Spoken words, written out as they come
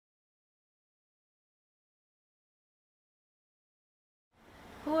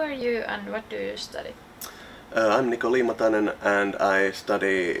Who are you and what do you study? I'm Niko and I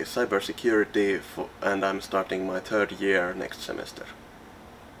study cybersecurity and I'm starting my third year next semester.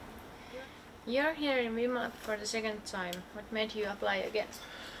 You're here in WIMMA for the second time. What made you apply again?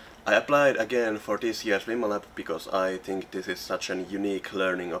 I applied again for this year's WIMMA Lab because I think this is such a unique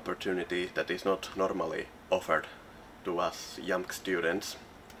learning opportunity that is not normally offered to us young students.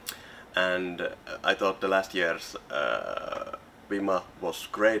 And I thought the last year's WIMMA was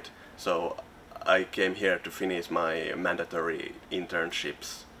great, so I came here to finish my mandatory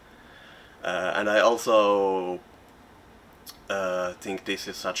internships. And I also think this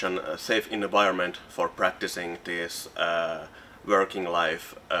is such a safe environment for practicing these working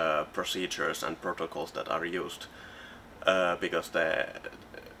life procedures and protocols that are used, because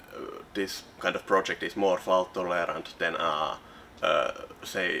this kind of project is more fault tolerant than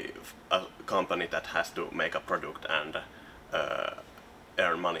say a company that has to make a product and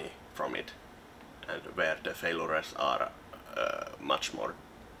earn money from it, and where the failures are much more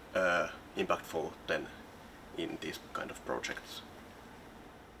impactful than in these kind of projects.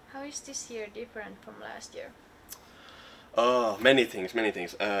 How is this year different from last year? Oh, many things.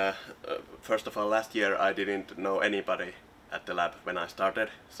 First of all, last year I didn't know anybody at the lab when I started,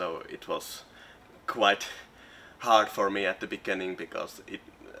 so it was quite hard for me at the beginning because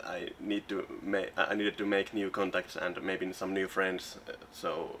I needed to make new contacts and maybe some new friends,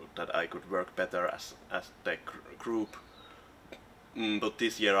 so that I could work better as the group. But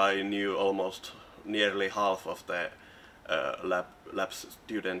this year I knew almost nearly half of the lab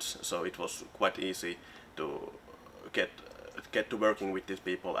students, so it was quite easy to get to working with these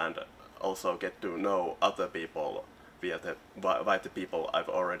people and also get to know other people via the people I've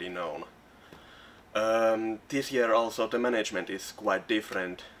already known. This year also the management is quite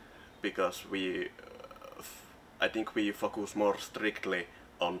different because I think we focus more strictly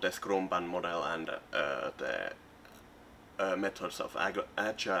on the Scrum-Ban model and the methods of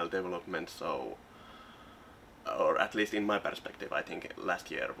agile development, so, or at least in my perspective, I think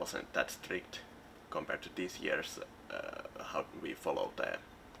last year wasn't that strict compared to this year's how we follow the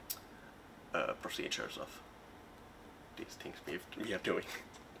procedures of these things we are doing.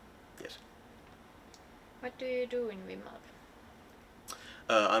 Yes. What do you do in WIMMA?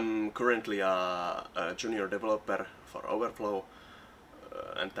 I'm currently a junior developer for Overflow,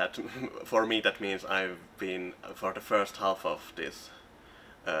 and that for me that means I've been, for the first half of this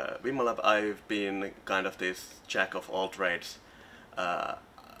WIMMA Lab, I've been kind of this jack of all trades.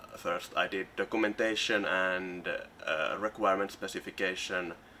 First I did documentation and requirement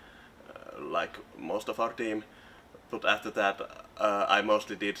specification, like most of our team, but after that I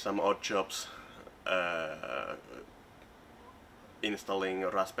mostly did some odd jobs, installing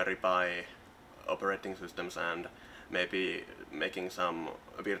Raspberry Pi operating systems and maybe making some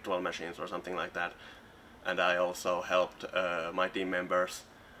virtual machines or something like that. And I also helped my team members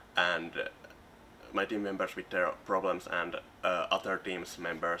with their problems and other teams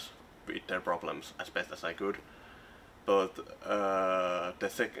members with their problems as best as I could. But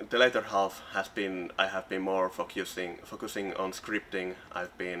the later half has been, I have been more focusing on scripting.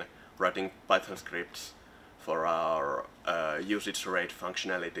 I've been writing Python scripts for our usage rate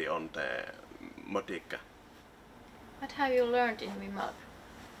functionality on the Modica. What have you learned in WIMMA?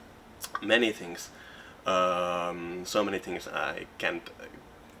 Many things. So many things I can't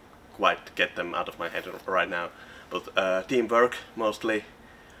quite get them out of my head right now. But teamwork mostly.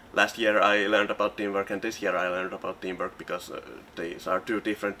 Last year I learned about teamwork and this year I learned about teamwork because these are two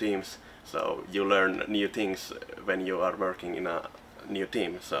different teams. So you learn new things when you are working in a new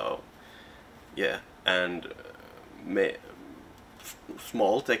team. So yeah, and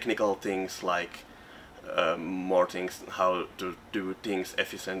small technical things like more things, how to do things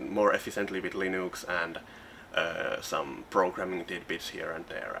more efficiently with Linux, and some programming tidbits here and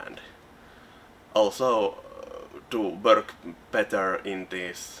there, and also to work better in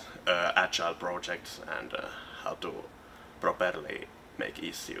these agile projects and how to properly make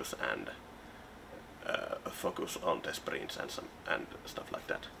issues and focus on the sprints and stuff like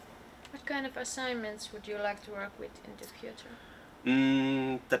that. What kind of assignments would you like to work with in the future?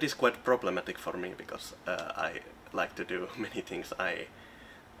 That is quite problematic for me because I like to do many things. I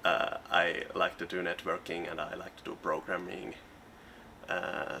like to do networking and I like to do programming.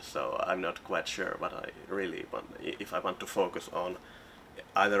 So I'm not quite sure what I really want, if I want to focus on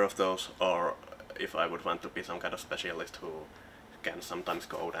either of those or if I would want to be some kind of specialist who can sometimes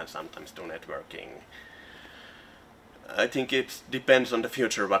code and sometimes do networking. I think it depends on the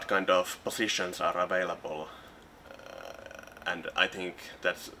future what kind of positions are available, and I think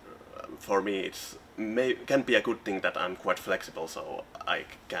that's for me it's can be a good thing that I'm quite flexible, so I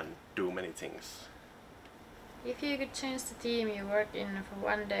can do many things. If you could change the team you work in for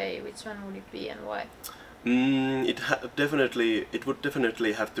one day, which one would it be and why? It would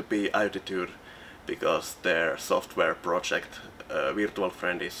definitely have to be Altitude, because their software project, Virtual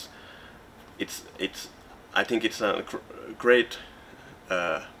Friend, I think it's a great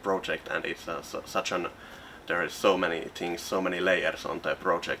project, and it's there is so many things, so many layers on the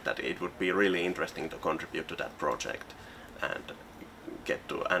project that it would be really interesting to contribute to that project and get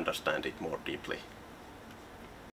to understand it more deeply.